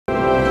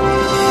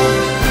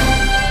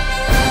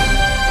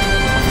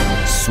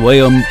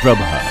Swayam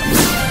Prabha.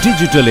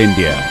 Digital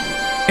India.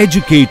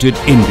 Educated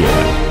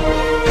India.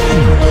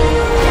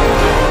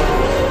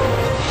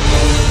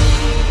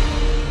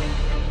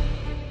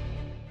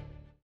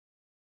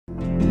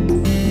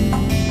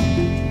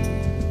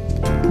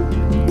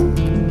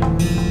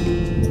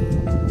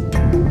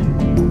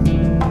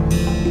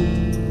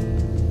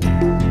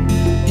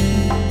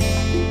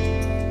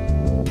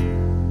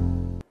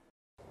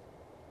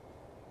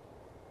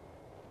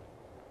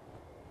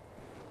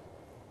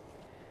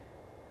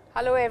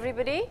 Hello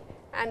everybody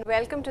and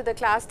welcome to the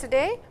class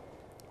today.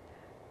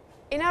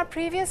 In our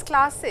previous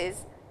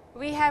classes,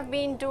 we have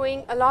been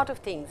doing a lot of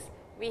things.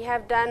 We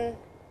have done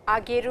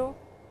ageru,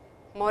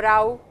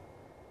 morau,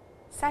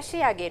 sashi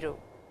ageru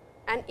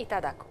and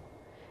itadaku.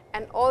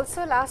 And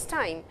also last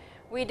time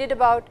we did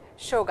about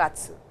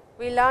shogatsu.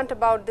 We learnt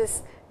about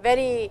this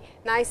very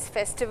nice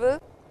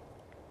festival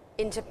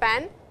in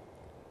Japan,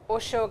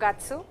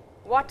 oshogatsu,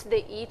 what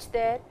they eat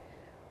there,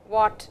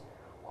 what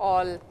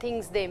all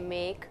things they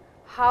make,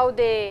 how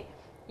they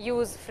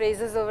use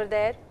phrases over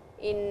there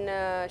in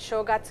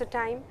shogatsu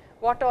time,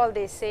 what all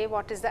they say,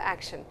 what is the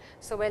action.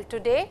 So, well,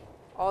 today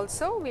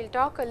also we will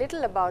talk a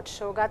little about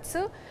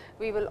shogatsu.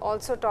 We will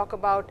also talk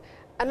about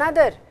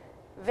another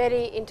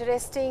very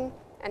interesting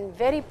and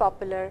very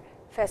popular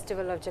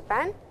festival of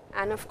Japan,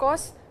 and of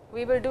course,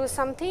 we will do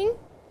something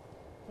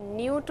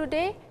new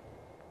today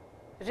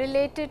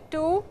related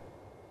to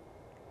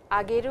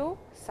ageru,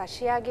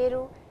 sashi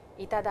ageru,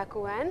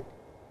 itadaku and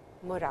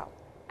morau,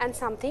 and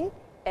something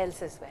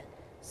else as well.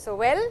 So,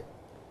 well,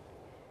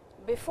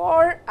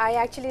 before I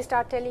actually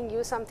start telling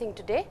you something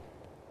today,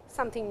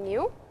 something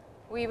new,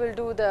 we will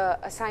do the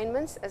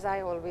assignments as I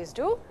always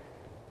do.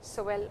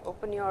 So, well,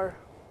 open your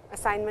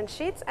assignment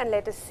sheets and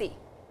let us see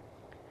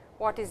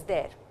what is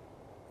there.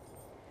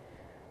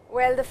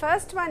 Well, the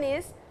first one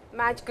is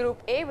match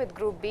group A with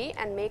group B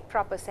and make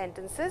proper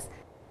sentences.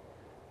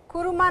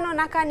 Kuruma no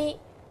naka ni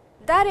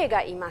dare ga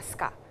imasu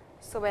ka?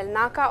 So, well,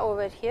 naka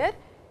over here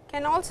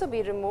can also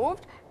be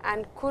removed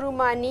and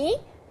kuruma ni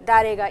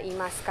dare ga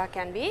imasu ka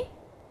can be.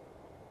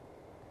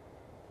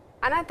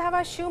 Anata wa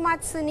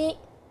shumatsu ni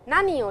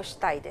nani o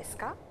shitai desu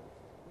ka?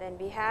 Then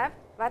we have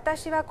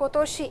watashi wa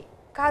kotoshi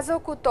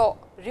kazoku to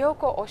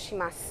ryoko o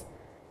shimasu.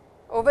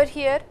 Over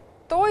here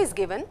to is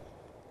given.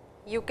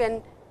 You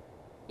can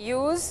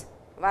use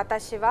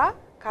watashi wa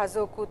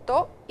kazoku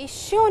to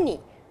issho ni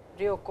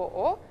ryoko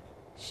o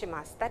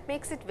shimasu. That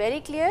makes it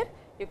very clear.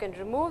 You can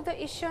remove the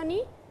issho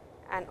ni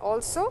and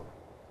also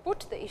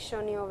put the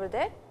issho ni over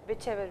there,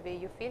 whichever way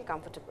you feel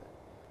comfortable.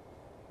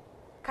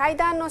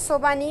 Kaidan no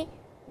soba ni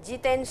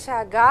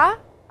jitensha ga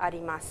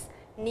arimasu.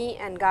 Ni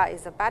and ga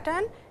is a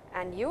pattern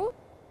and you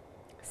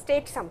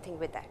state something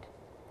with that.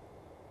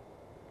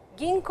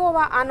 Ginko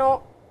wa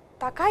ano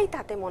takai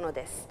tatemono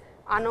desu.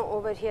 Ano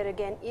over here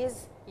again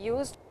is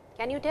used.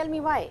 Can you tell me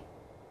why?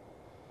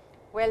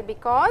 Well,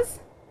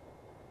 because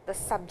the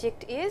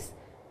subject is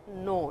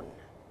known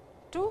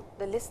to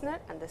the listener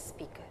and the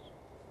speaker.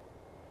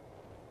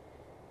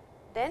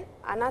 Then,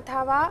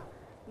 anata wa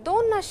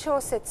donna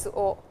shousetsu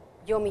o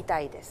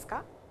yomitai desu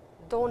ka?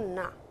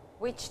 Donna,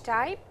 which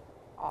type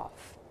of?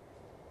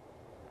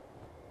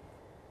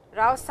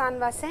 Rao-san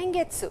wa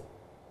sengetsu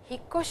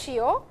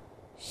hikkoshi o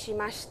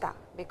shimashita.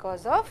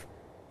 Because of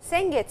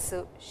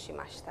sengetsu,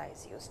 shimashita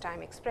is used,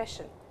 time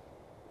expression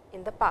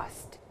in the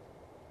past.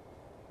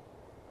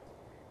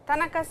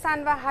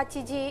 Tanaka-san wa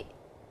 8 ji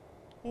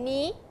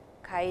ni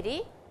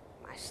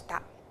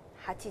kairimashita.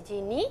 8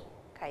 ji ni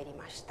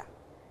kairimashita.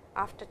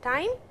 After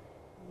time,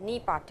 ni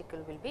particle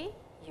will be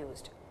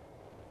used.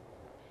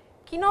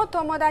 Kino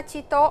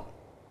tomodachi to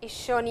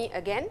issho ni,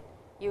 again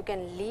you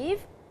can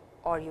leave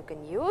or you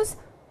can use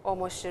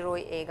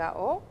omoshiroi eiga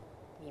o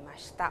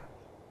mimashita.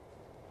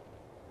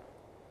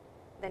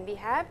 Then we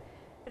have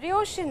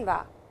ryoshin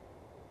wa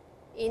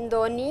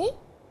Indo ni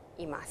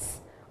imasu.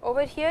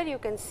 Over here you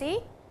can see,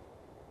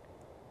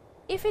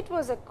 if it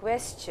was a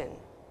question,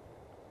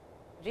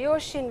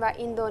 ryoshin wa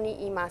Indo ni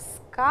imasu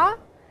ka,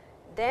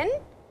 then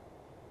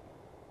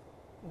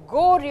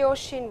go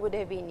ryoshin would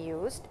have been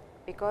used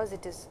because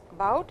it is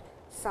about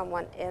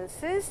someone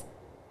else's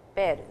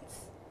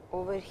parents.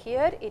 Over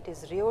here it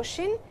is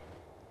ryoshin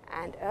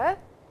and a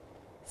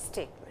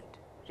statement.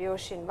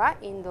 Ryoshin wa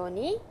Indo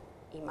ni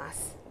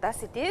imasu.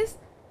 Thus it is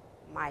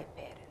my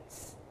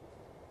parents.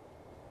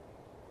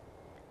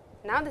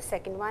 Now the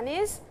second one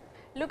is,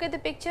 look at the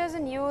pictures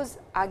and use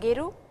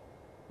ageru,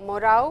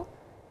 morau,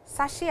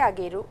 sashi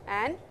ageru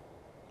and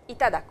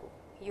itadaku.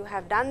 You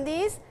have done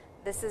these.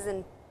 This is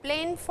in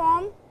plain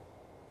form,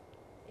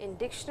 in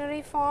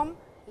dictionary form.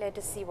 Let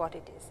us see what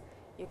it is.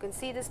 You can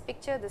see this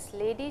picture, this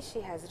lady,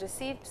 she has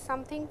received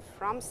something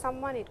from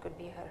someone, it could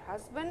be her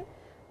husband.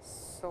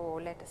 So,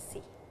 let us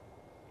see.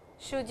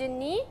 Shujin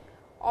ni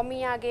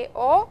omiyage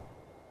o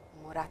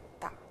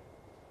moratta.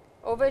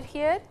 Over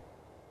here,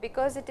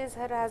 because it is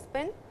her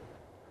husband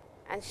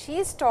and she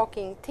is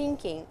talking,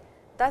 thinking,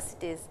 thus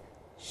it is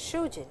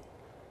shujin.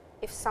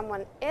 If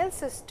someone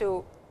else is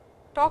to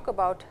talk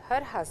about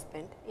her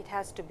husband, it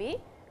has to be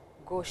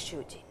go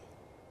shujin.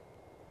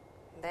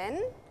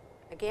 Then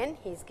Again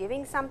he is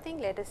giving something.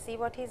 Let us see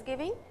what he is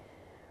giving.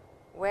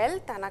 Well,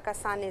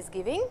 Tanaka-san is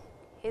giving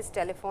his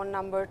telephone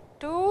number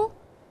to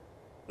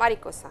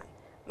Mariko-san.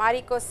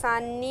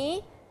 Mariko-san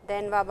ni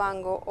denwa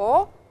bango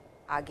o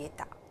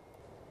ageta.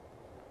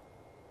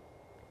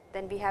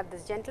 Then we have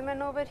this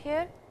gentleman over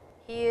here.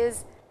 He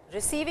is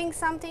receiving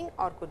something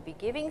or could be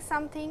giving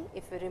something.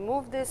 If we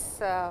remove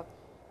this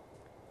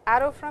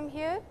arrow from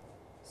here,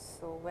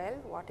 so well,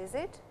 what is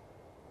it?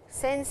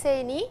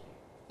 Sensei ni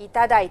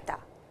itadaita,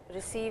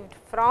 received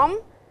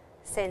from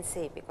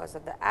Sensei. Because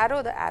of the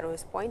arrow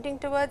is pointing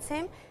towards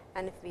him,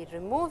 and if we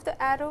remove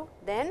the arrow,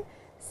 then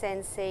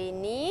Sensei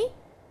ni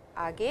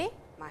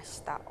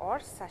agemashita or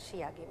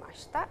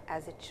sashiagemashita,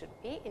 as it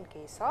should be in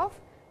case of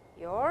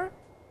your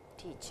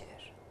teacher.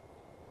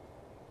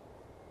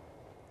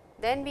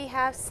 Then we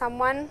have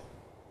someone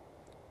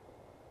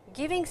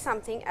giving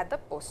something at the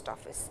post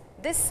office.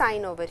 This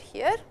sign over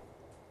here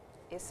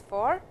is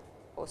for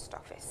post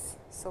office.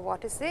 So,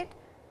 what is it?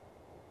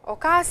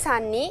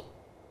 Okaasan ni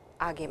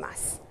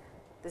agemasu.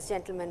 This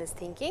gentleman is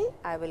thinking,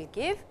 I will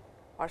give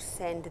or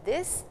send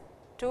this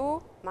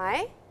to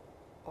my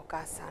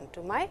okaasan,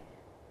 to my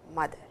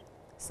mother.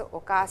 So,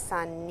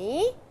 okaasan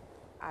ni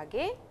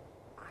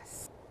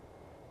agemasu.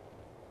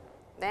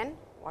 Then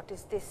what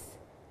is this?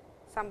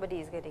 Somebody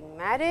is getting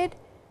married,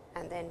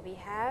 and then we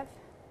have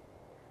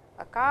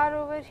a car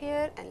over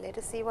here, and let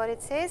us see what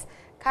it says.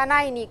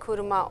 Kanai ni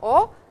kuruma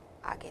o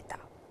ageta.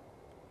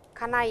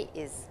 Kanai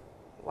is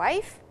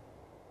wife.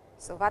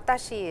 So,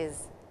 watashi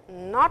is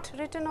not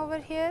written over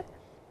here.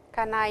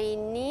 Kanai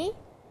ni,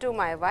 to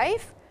my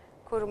wife,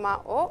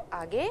 kuruma o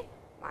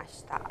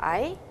agemashita,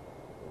 I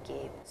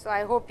gave. So,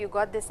 I hope you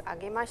got this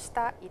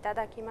agemashita,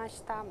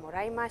 itadakimashita,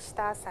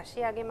 moraimashita,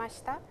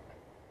 sashiagemashita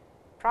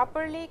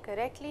properly,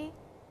 correctly,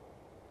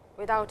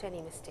 without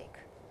any mistake.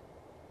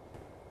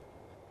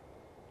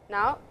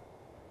 Now,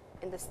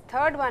 in this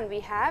third one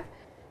we have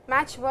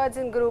match words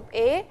in group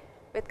A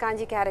with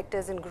kanji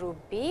characters in group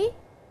B.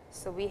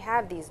 So, we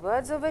have these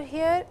words over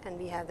here and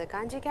we have the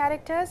kanji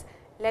characters.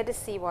 Let us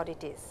see what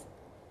it is.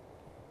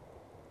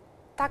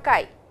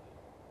 Takai,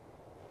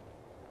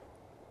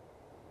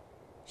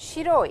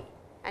 shiroi,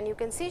 and you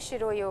can see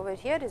shiroi over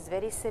here is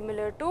very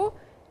similar to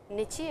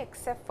nichi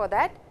except for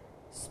that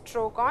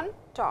stroke on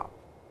top.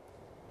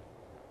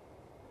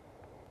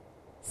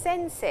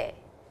 Sensei,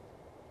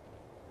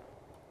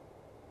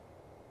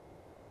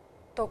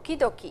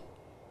 tokidoki,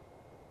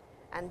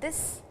 and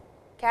this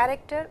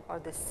character or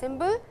this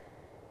symbol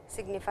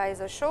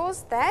signifies or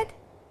shows that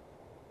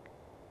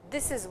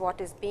this is what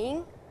is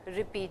being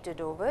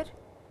repeated over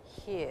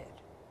here.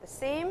 The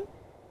same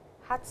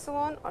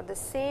hatsuon or the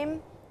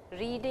same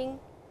reading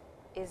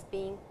is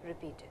being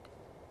repeated.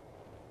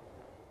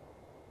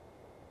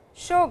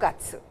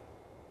 Shogatsu,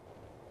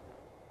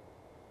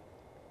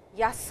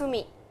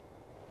 yasumi,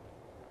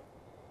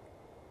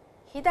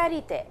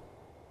 hidarite,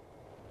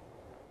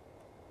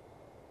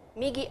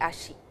 migi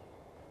ashi,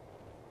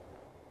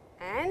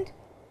 and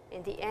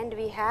in the end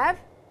we have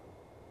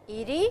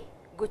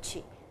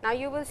iriguchi. Now,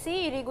 you will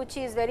see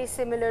iriguchi is very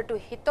similar to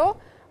hito,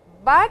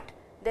 but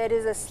there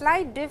is a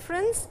slight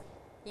difference.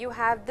 You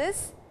have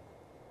this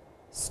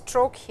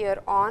stroke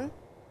here on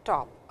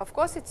top. Of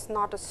course, it is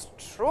not a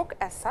stroke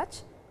as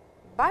such,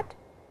 but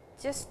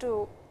just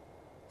to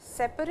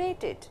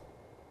separate it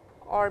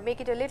or make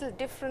it a little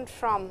different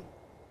from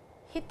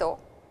hito,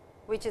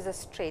 which is a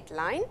straight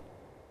line,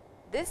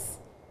 this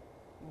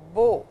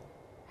bow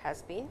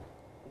has been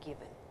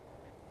given.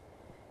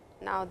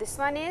 Now, this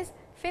one is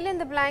fill in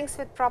the blanks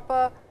with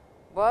proper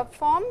verb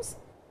forms.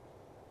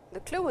 The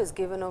clue is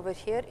given over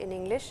here in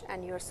English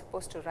and you are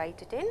supposed to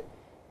write it in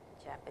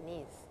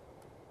Japanese.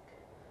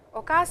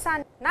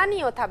 Okaasan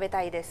nani o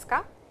tabetai desu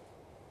ka?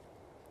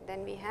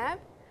 Then we have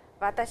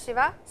watashi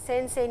wa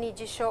sensei ni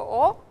jisho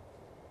o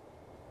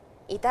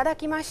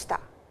itadakimashita.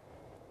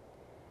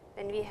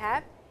 Then we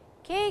have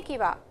keiki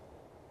wa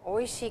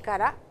oishii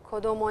kara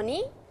kodomo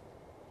ni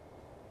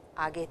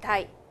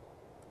agetai.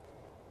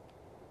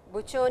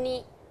 Buchou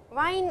ni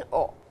wain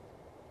o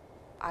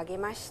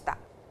agemashita.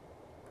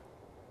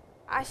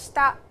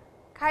 Ashita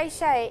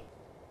kaisha e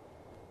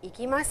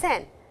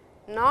ikimasen,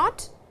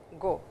 not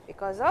go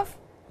because of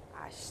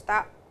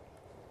ashita.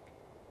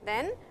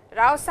 Then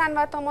Rao-san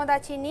wa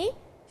tomodachi ni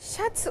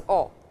shatsu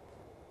o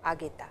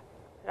ageta.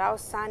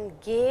 Rao-san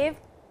gave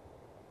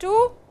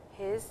to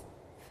his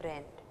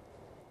friend.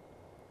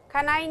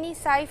 Kanai ni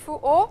saifu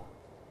o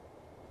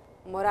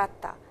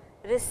moratta,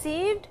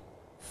 received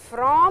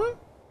from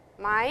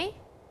my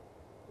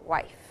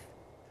wife.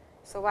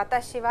 So,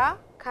 watashi wa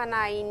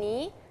kanai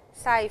ni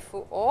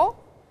saifu o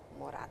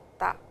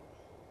moratta.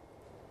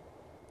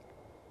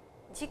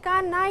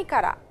 Jikan nai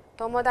kara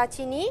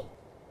tomodachi ni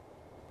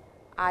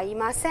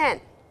aimasen.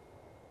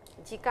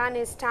 Jikan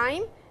is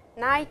time,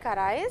 nai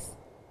kara is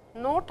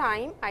no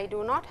time, I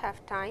do not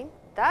have time,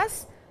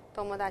 thus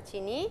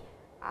tomodachi ni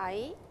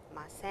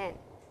aimasen.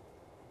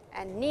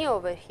 And ni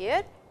over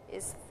here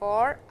is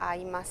for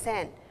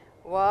aimasen.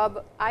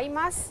 Verb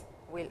aimasu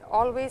will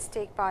always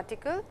take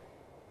particle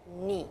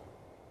ni.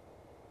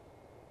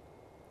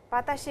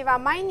 Watashi wa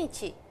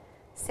mainichi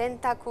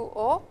sentaku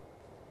o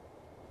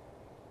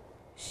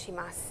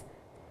shimasu.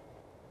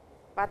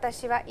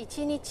 Watashi wa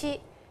 1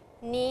日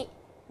に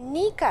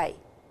2回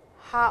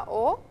歯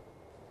を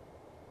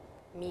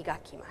磨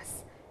きま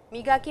す。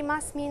磨きま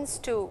す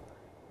means to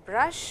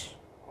brush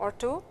or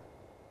to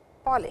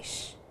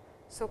polish.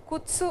 So,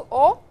 靴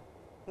を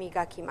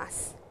磨きま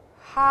す。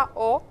歯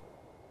を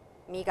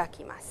磨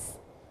きます。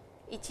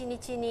1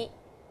日に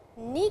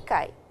2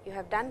回。You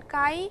have done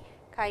kai.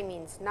 Kai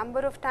means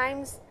number of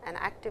times an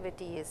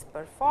activity is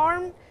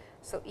performed.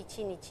 So,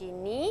 1日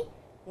に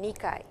2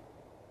回。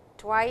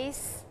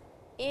Twice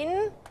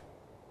in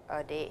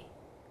a day.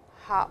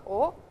 歯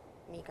を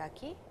磨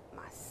き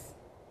ます。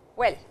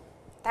Well,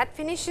 that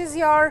finishes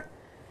your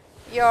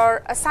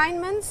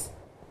assignments,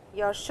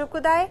 your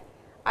shukudai.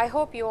 I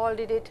hope you all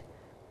did it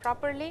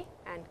properly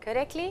and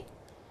correctly.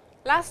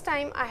 Last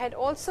time I had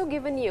also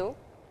given you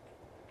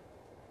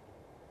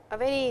a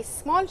very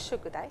small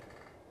shukudai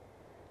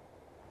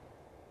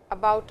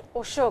about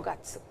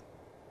Oshogatsu.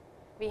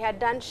 We had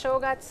done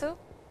Shogatsu,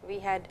 we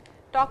had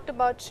talked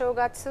about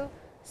Shogatsu,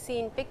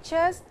 seen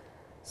pictures.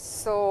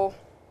 So,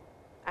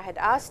 I had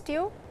asked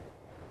you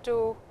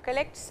to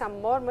collect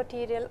some more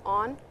material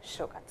on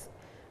Shogatsu.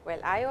 Well,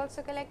 I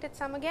also collected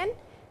some again,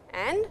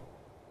 and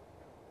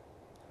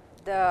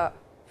the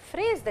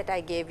phrase that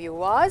I gave you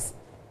was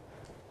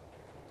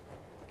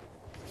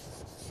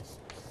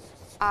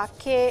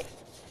akemashite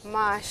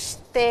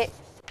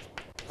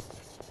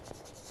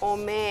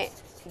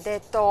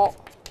omedetou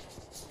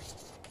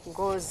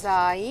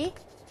gozaimasu.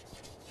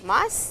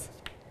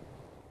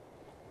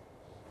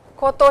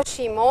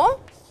 Kotoshi mo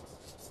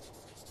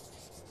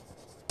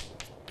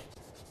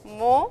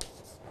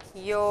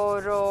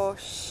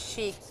yoroshiku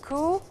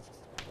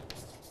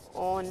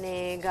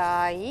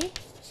onegai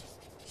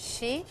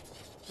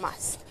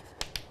shimasu.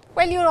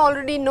 Well, you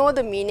already know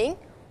the meaning,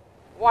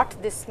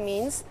 what this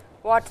means,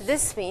 what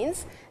this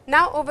means.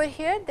 Now, over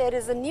here there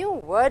is a new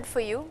word for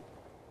you.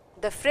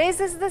 The phrase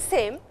is the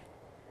same.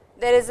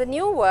 There is a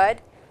new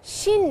word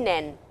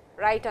shinnen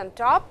right on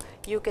top.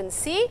 You can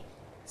see.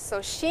 So,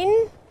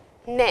 shinnen,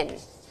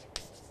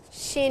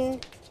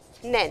 shinnen.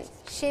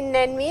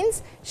 Shinnen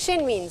means,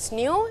 shin means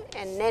new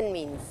and nen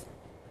means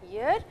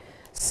year.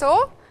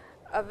 So,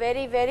 a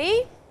very,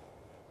 very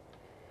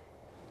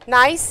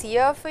nice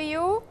year for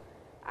you.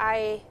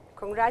 I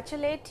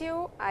congratulate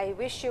you. I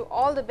wish you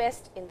all the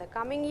best in the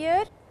coming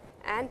year,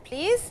 and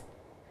please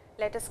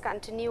let us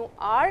continue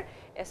our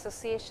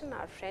association,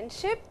 our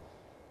friendship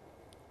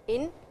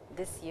in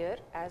this year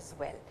as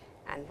well.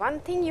 And one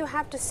thing you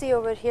have to see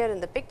over here in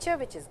the picture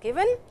which is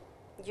given,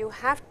 you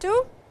have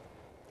to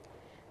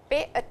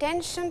pay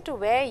attention to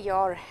where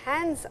your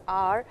hands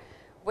are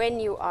when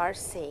you are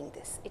saying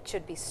this. It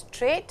should be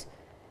straight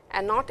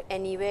and not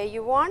anywhere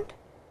you want.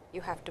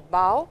 You have to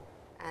bow,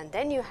 and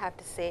then you have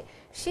to say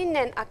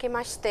Shinnen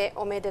akemashite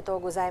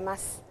omedetou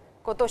gozaimasu.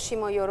 Kotoshi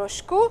mo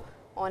yoroshiku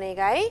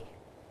onegai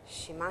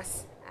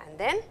shimasu. And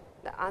then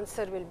the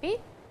answer will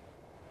be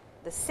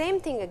the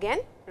same thing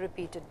again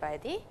repeated by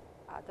the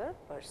other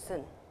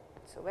person.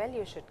 So, well,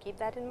 you should keep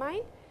that in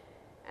mind,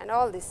 and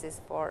all this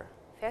is for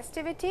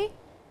festivity.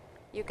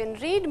 You can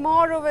read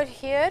more over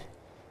here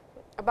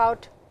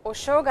about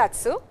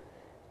Oshogatsu.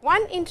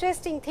 One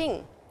interesting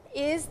thing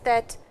is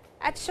that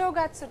at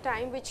Shogatsu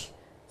time, which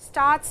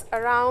starts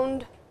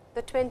around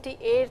the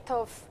 28th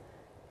of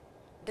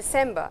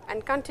December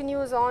and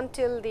continues on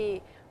till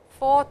the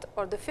 4th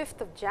or the 5th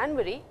of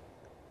January,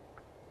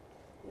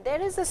 there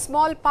is a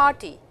small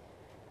party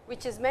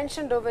which is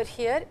mentioned over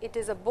here. It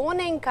is a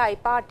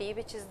Bonenkai party,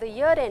 which is the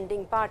year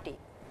ending party,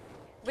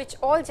 which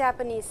all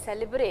Japanese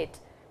celebrate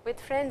with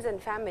friends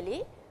and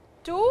family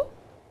to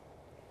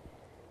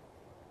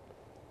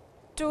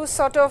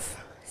sort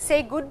of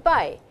say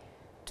goodbye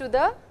to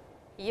the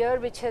year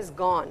which has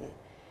gone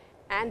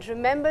and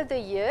remember the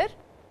year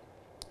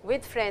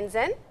with friends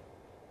and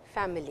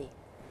family,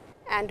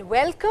 and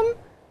welcome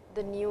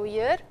the new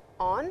year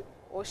on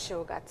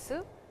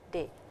Oshogatsu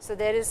day. So,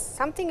 there is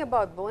something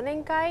about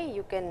Bonenkai,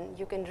 you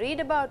can read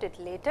about it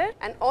later,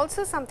 and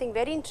also something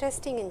very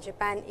interesting in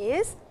Japan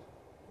is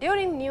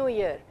during New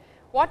Year,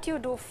 what you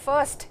do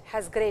first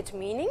has great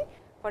meaning.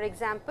 For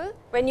example,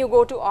 when you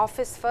go to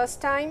office first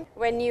time,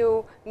 when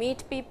you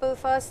meet people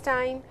first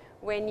time,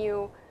 when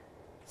you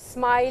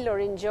smile or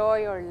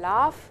enjoy or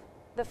laugh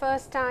the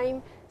first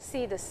time,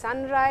 see the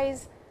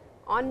sunrise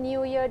on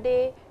New Year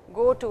day,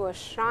 go to a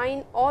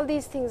shrine, all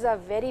these things are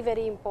very,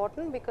 very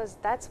important, because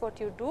that is what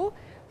you do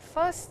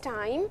first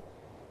time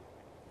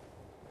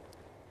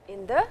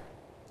in the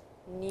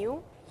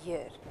new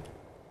year.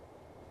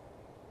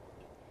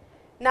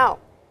 Now,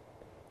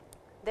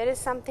 there is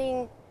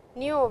something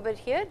new over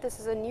here. This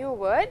is a new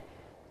word,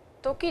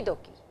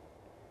 tokidoki,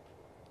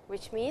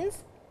 which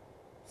means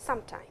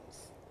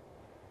sometimes.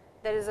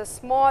 There is a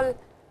small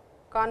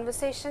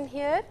conversation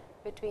here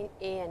between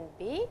A and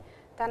B.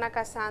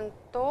 Tanaka-san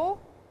to,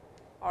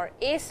 or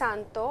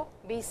A-san to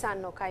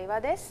B-san no kaiwa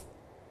desu.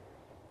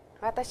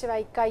 Watashi wa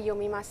ikkai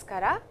yomimasu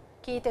kara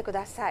kiite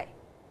kudasai.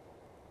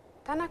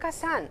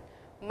 Tanaka-san,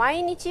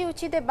 Mainichi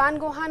uchi de ban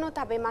gohan o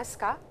tabemasu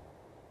ka?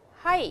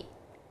 Hai,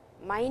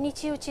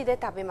 mainichi uchi de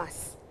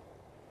tabemasu.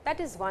 That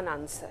is one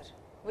answer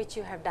which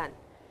you have done.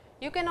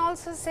 You can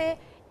also say,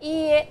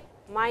 Iie,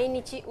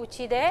 mainichi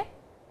uchi de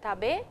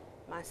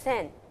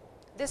tabemasen.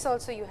 This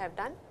also you have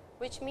done,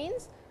 which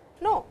means,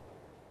 no,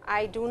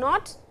 I do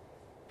not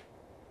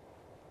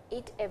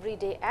eat every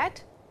day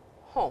at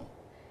home.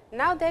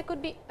 Now, there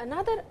could be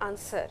another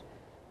answer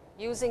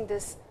using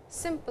this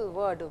simple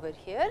word over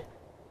here.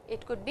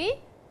 It could be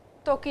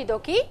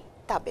tokidoki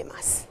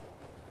tabemasu.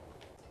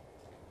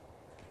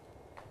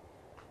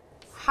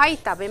 Hai,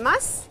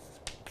 tabemasu.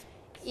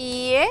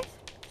 Iie,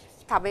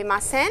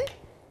 tabemasen,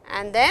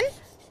 and then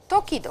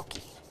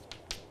tokidoki.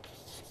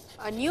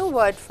 A new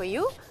word for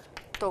you,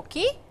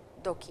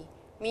 tokidoki,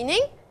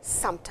 meaning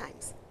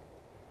sometimes.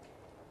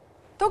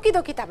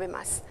 Tokidoki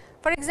tabemasu.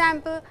 For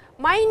example,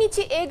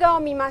 mainichi eiga o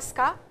mimasu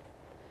ka?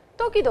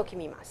 Tokidoki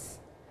mimasu.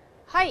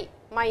 Hai,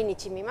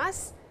 mainichi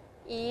mimasu.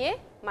 Iie,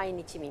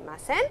 mainichi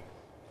mimasen,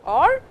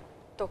 or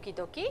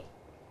tokidoki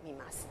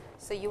mimasu.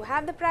 So, you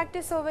have the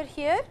practice over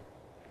here.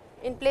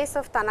 In place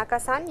of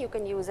Tanaka-san, you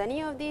can use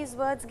any of these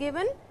words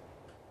given.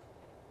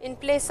 In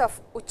place of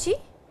uchi,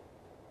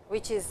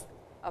 which is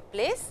a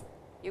place,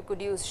 you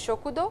could use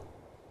shokudo,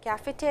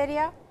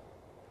 cafeteria,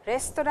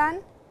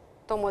 restaurant,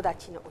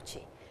 tomodachi no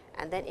uchi.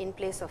 And then in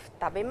place of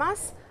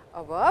tabemasu,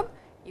 a verb,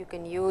 you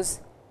can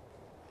use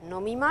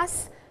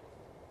nomimasu,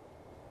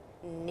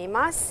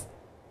 nemasu,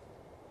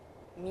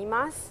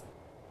 mimasu,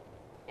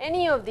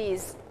 any of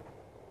these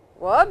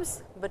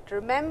verbs, but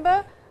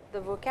remember the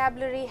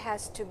vocabulary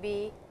has to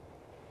be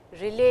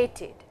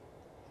related.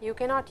 You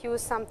cannot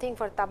use something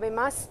for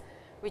tabemasu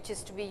which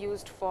is to be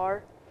used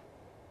for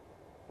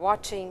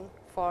watching,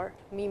 for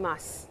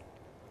mimasu,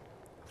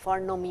 for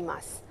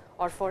nomimasu,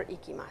 or for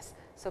ikimasu.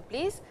 So,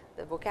 please,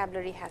 the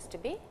vocabulary has to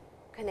be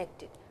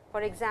connected.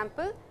 For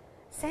example,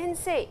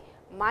 Sensei,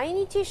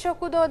 mainichi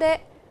shokudo de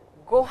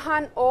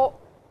gohan o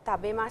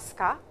tabemasu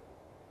ka?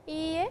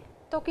 Iie,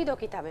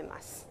 tokidoki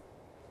tabemasu.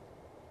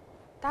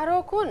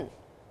 Taro-kun,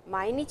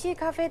 mainichi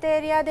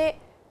cafeteria de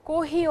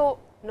kohi o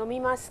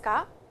nomimasu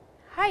ka?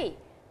 Hai,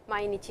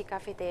 mainichi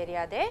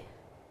cafeteria de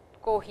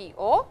kohi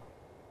o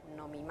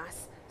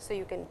nomimasu. So,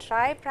 you can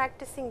try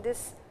practicing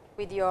this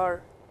with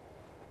your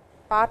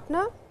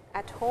partner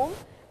at home,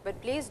 but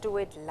please do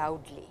it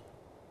loudly.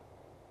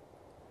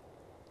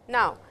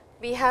 Now,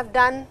 we have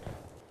done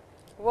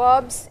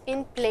verbs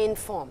in plain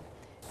form.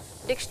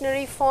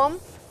 Dictionary form,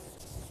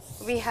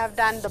 we have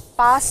done the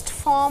past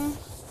form,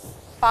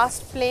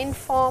 past plain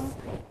form,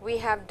 we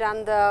have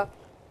done the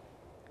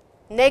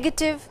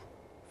negative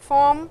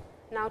form.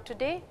 Now,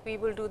 today we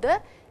will do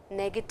the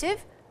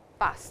negative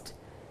past.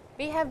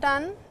 We have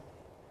done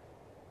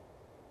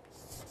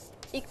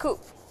iku,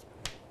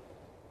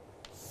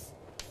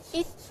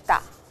 itta,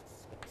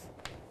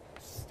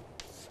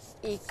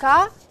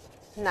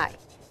 ikanai.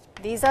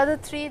 These are the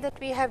three that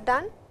we have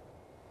done.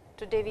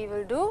 Today we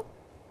will do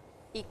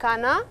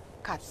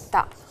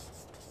ikanakatta.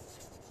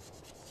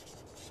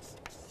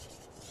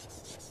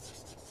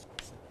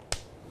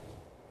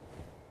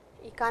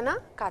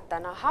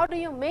 Ikanakatta. Now, how do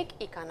you make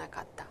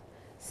ikanakatta?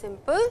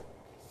 Simple.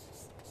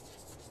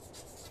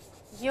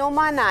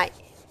 Yomanai,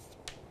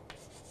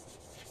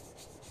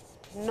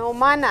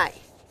 nomanai,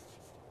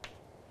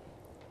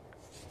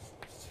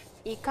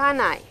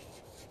 ikanai.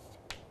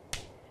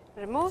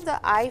 Remove the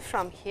I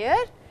from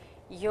here.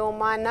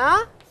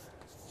 Yomana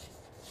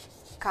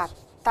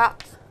katta,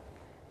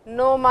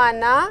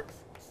 nomana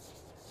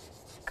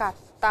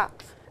katta,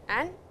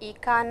 and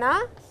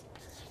ikana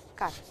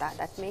katta.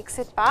 That makes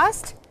it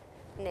past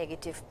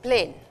negative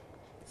plain.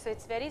 So, it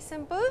is very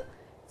simple.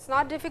 It is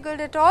not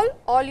difficult at all.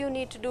 All you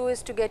need to do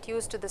is to get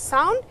used to the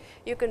sound.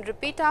 You can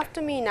repeat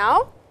after me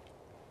now,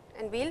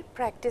 and we will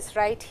practice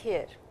right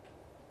here.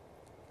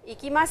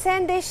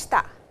 Ikimasen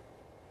deshita,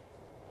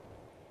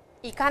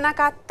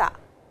 ikanakatta,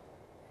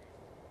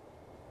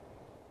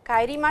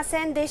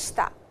 kairimasen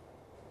deshita,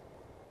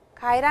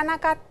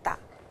 kairanakatta,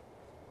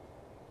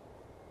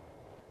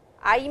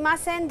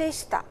 aimasen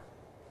deshita,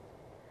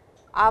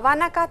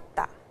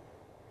 awanakatta,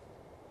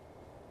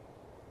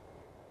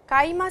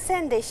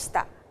 kaimasen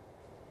deshita,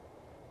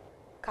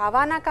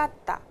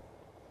 kawanakatta,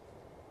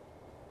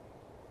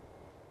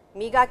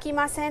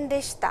 migakimasen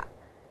deshita,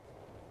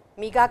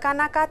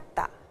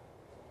 migakanakatta,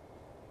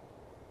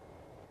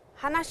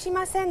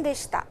 hanashimasen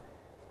deshita,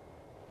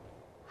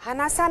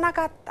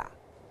 hanasanakatta,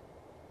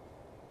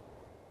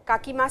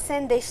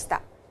 kakimasen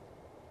deshita,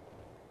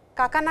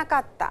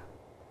 kakanakatta,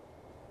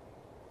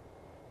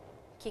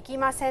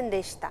 kikimasen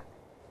deshita,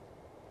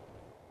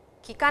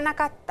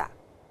 kikanakatta,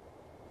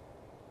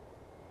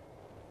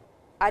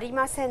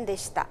 arimasen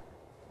deshita,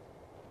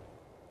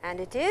 and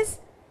it is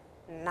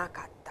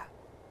nakatta.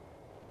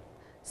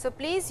 So,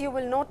 please you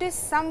will notice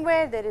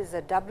somewhere there is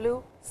a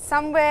W,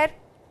 somewhere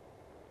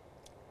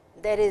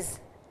there is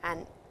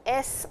an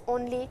S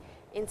only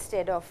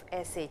instead of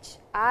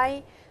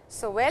SHI.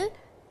 So, well,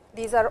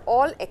 these are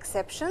all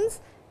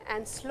exceptions,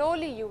 and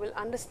slowly you will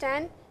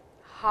understand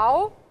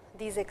how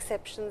these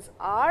exceptions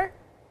are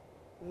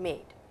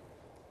made.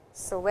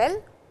 So,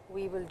 well,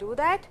 we will do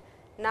that.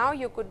 Now,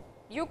 you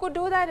could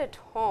do that at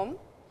home,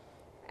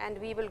 and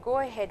we will go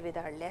ahead with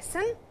our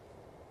lesson.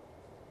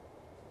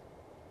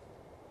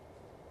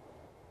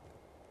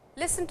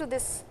 Listen to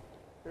this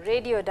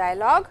radio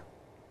dialogue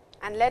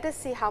and let us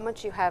see how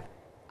much you have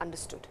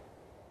understood.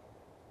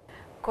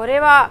 これ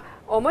は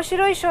面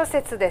白い小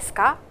説です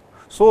か？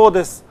そう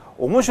です。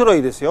面白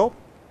いですよ。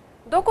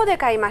どこで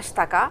買いまし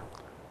たか？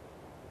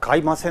買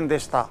いませんで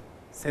した。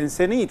先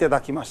生にいただ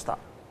きました。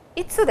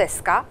いつで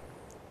すか？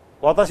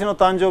私の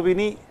誕生日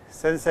に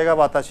先生が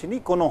私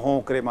にこの本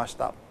をくれまし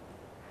た。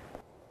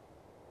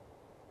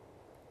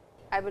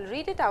I will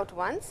read it out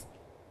once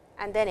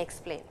and then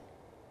explain.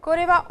 こ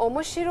れは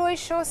面白い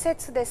小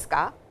説です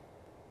か？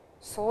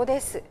そうで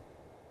す。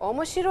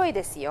面白い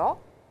ですよ。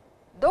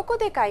どこ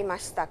で買いま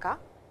したか？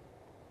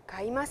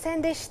買いませ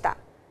んでした。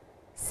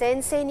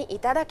先生にい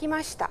ただき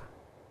ました。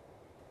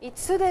い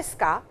つです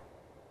か？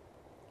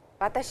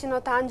私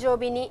の誕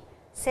生日に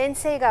先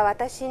生が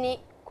私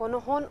にこ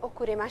の本を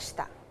くれまし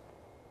た。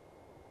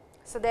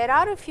So there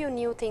are a few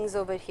new things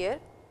over here.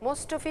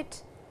 Most of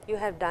it you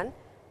have done.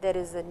 There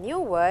is a new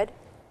word,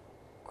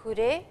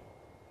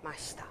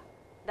 kuremashita.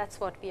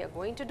 That's what we are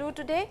going to do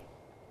today.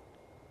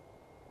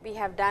 We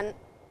have done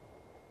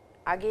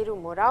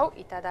ageru, morau,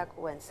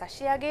 itadaku and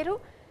sashiageru.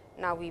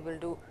 Now we will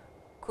do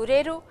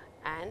kureru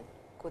and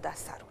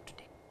kudasaru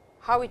today.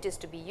 How it is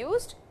to be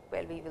used?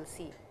 Well, we will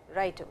see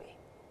right away.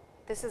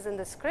 This is in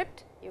the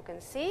script, you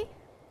can see,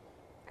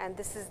 and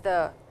this is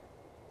the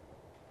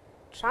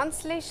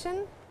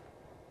translation.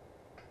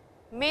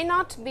 May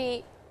not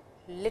be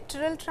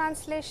literal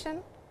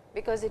translation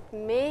because it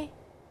may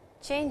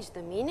change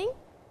the meaning.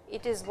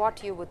 It is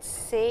what you would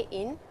say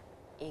in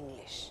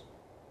English.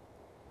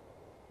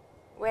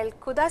 Well,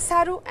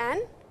 kudasaru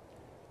and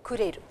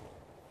kureru.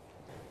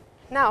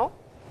 Now,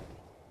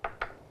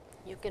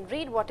 you can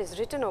read what is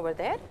written over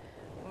there,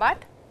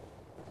 but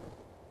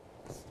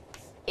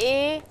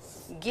A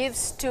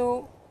gives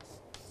to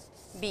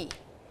B.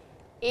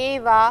 A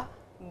wa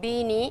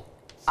B ni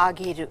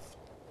ageru.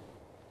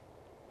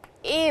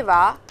 A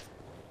wa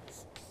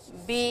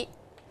B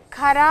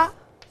kara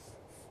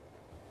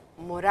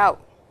morau.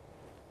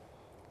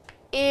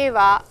 A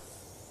wa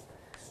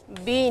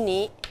B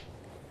ni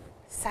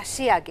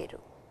sashiageru.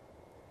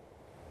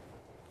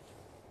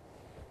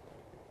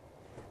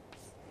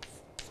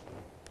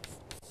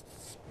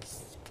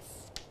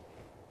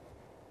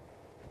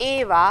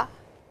 A wa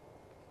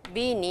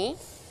B ni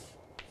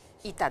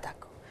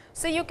itadaku.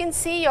 So, you can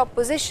see your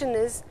position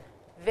is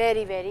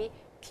very, very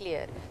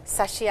clear.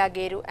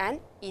 Sashiageru and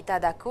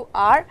itadaku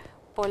are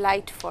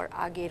polite for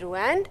ageru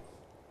and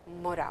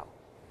morau.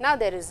 Now,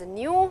 there is a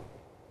new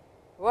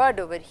word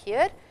over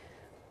here,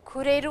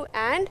 kureru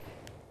and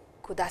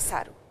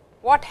kudasaru.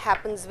 What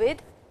happens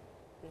with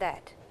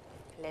that?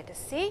 Let us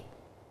see.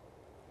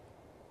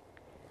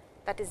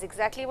 That is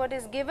exactly what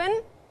is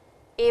given.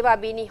 A wa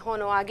B ni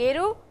hon o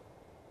ageru.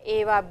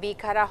 A wa B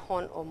kara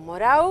hon o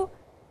morau,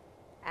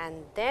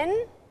 and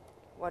then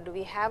what do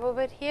we have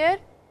over here?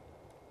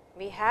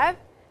 We have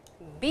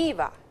B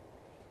wa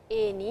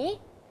A ni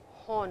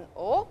hon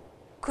o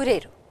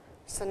kureru.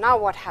 So, now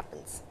what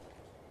happens?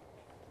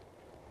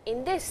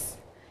 In this,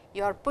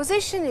 your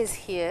position is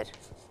here,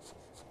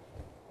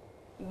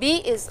 B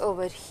is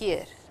over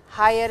here,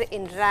 higher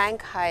in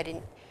rank, higher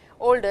in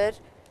older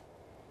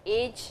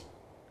age,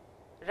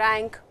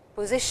 rank,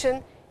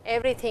 position,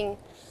 everything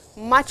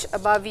much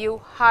above you,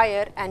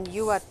 higher, and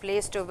you are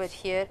placed over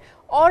here,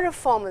 or a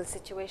formal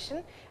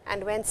situation,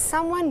 and when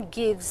someone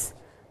gives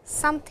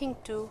something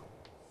to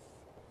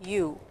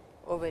you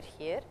over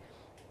here,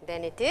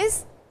 then it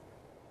is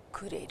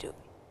kureru.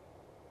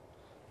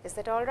 Is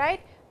that all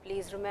right?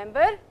 Please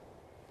remember,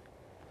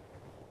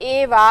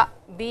 A wa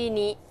B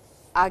ni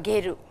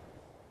ageru,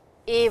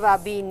 A wa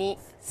B ni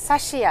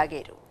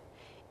sashiageru,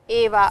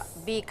 A wa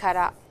B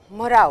kara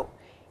morau,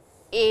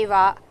 A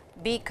wa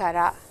B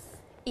kara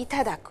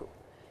itadaku.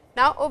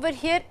 Now, over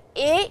here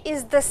A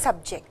is the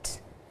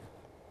subject,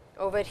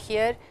 over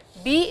here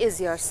B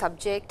is your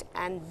subject,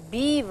 and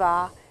B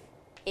wa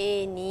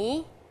A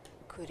ni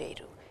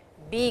kureru.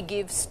 B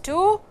gives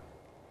to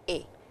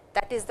A.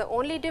 That is the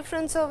only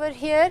difference over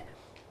here.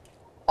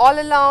 All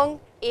along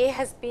A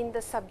has been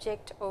the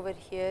subject, over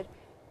here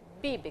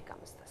B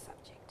becomes the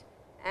subject,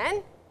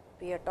 and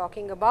we are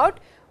talking about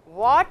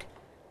what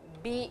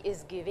B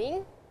is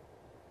giving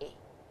A.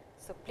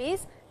 So,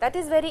 please, that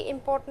is very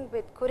important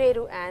with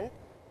kureru and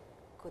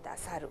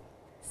kudasaru.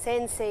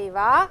 Sensei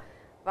wa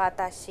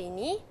watashi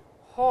ni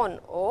hon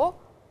o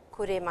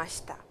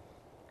kuremashita.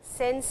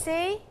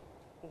 Sensei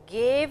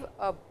gave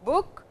a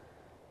book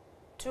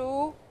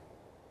to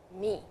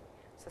me.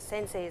 So,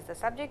 sensei is the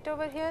subject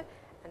over here,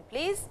 and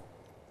please,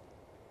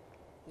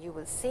 you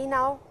will see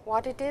now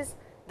what it is.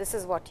 This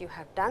is what you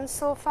have done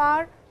so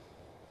far,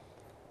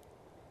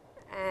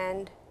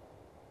 and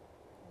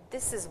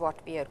this is what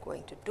we are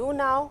going to do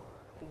now.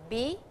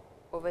 B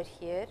over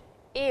here,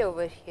 A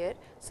over here.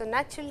 So,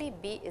 naturally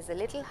B is a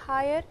little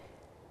higher,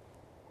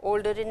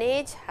 older in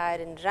age, higher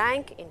in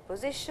rank, in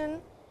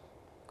position,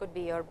 Could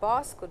be your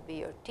boss, could be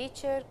your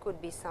teacher, could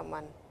be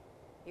someone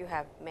you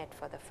have met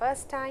for the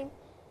first time.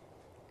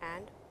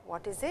 And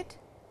what is it?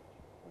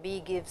 B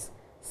gives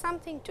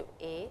something to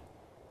A,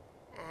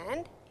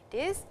 and it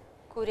is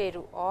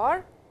kureru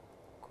or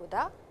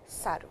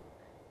kudasaru.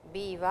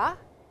 B wa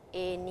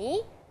A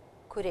ni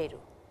kureru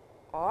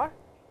or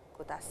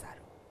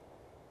kudasaru.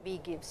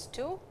 B gives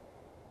to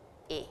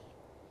A.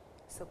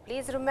 So,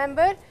 please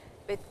remember,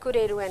 with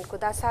kureru and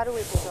kudasaru,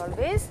 it is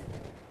always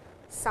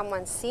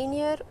someone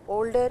senior,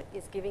 older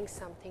is giving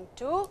something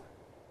to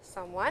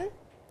someone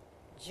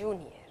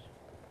junior.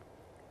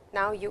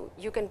 Now,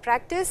 you can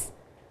practice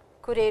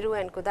kureru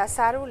and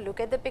kudasaru. Look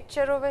at the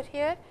picture over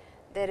here.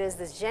 There is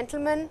this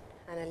gentleman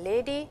and a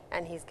lady,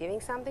 and he is giving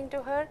something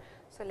to her.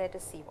 So, let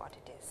us see what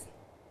it is.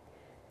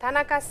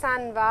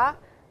 Tanaka-san wa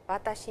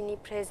watashi ni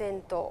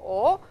presento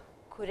o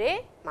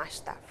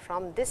kuremashita.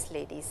 From this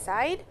lady's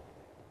side,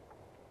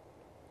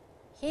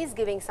 he is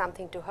giving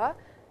something to her.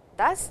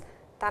 Thus,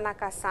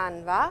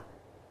 Tanaka-san wa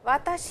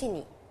watashi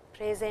ni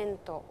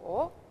presento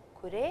o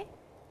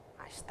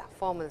kuremashita.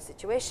 Formal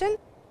situation.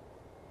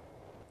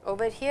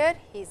 Over here,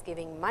 he is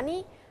giving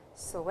money.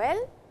 So,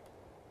 well,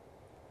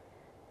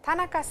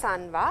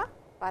 Tanaka-san wa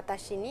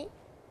watashi ni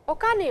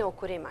okane o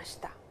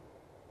kuremashita.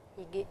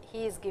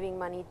 He is giving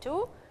money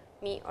to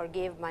me, or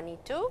gave money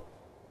to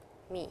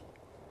me.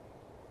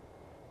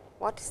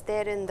 What is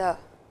there in the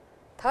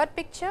third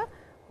picture?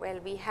 Well,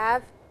 we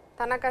have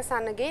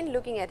Tanaka-san again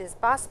looking at his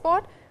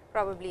passport,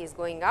 probably is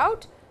going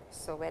out.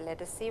 So, well,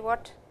 let us see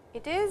what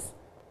it is.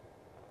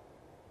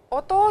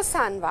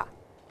 Otou-san wa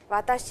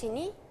watashi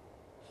ni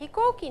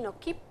hikouki no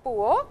kippu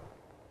o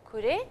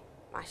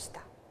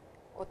kuremashita.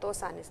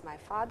 Otou-san is my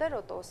father.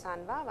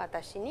 Otou-san wa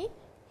watashi ni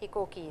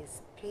hikouki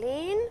is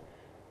plane,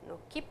 no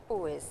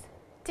kippu is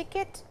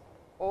ticket,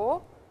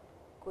 o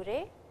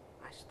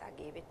kuremashita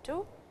gave it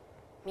to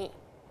me.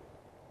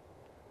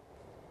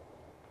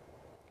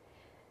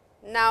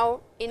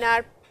 Now, in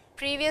our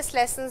previous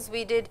lessons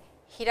we did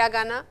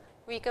hiragana.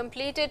 We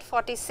completed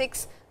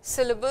 46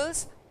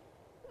 syllables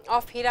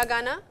of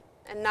hiragana,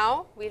 and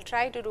now we will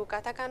try to do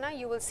katakana.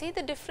 You will see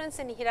the difference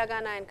in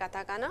hiragana and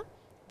katakana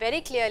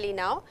very clearly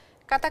now.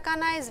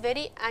 Katakana is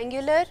very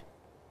angular,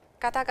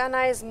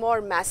 katakana is more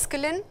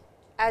masculine,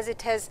 as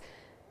it has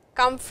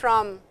come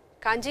from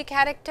kanji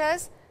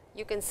characters.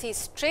 You can see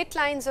straight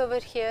lines over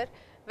here,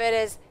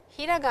 whereas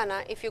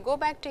hiragana, if you go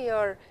back to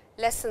your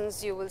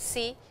lessons, you will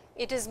see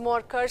it is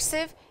more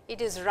cursive,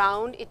 it is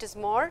round, it is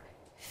more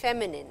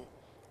feminine.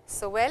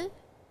 So, well,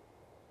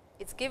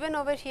 it is given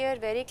over here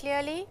very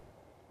clearly,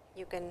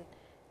 you can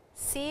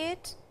see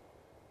it.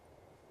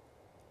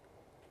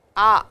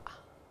 A.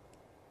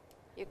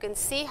 You can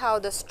see how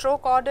the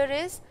stroke order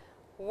is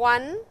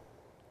 1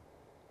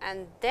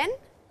 and then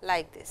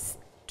like this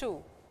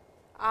 2.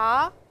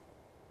 A,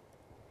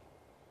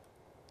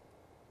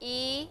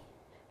 E,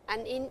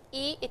 and in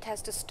E it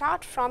has to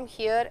start from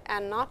here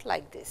and not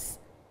like this.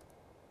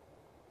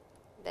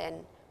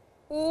 Then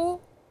U,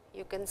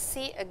 you can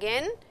see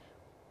again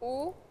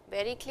U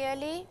very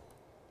clearly.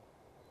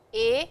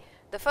 A,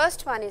 the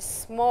first one is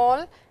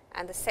small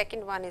and the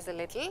second one is a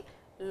little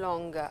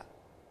longer.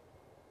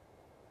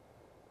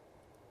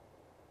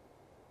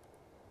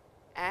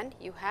 And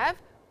you have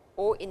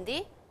O in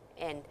the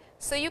end.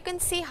 So, you can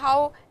see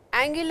how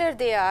angular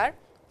they are,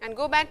 and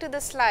go back to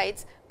the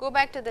slides, go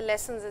back to the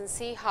lessons and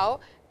see how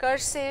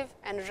cursive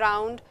and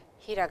round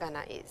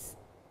hiragana is.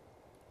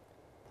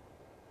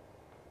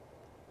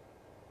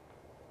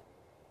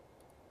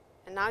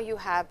 And now you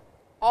have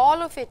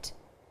all of it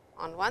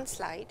on one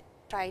slide.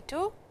 Try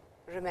to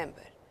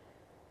remember.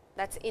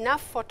 That is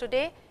enough for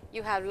today.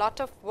 You have lot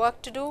of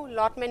work to do,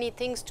 lot many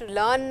things to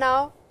learn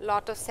now,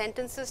 lot of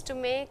sentences to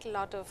make,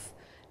 lot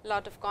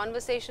of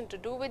conversation to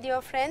do with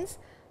your friends.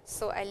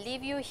 So, I will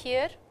leave you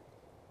here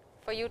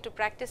for you to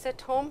practice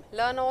at home,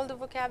 learn all the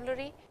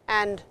vocabulary,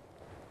 and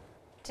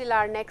till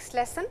our next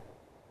lesson.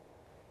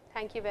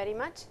 Thank you very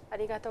much.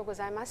 Arigatou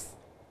gozaimasu.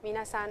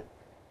 Minasan,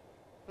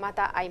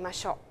 mata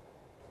aimashou.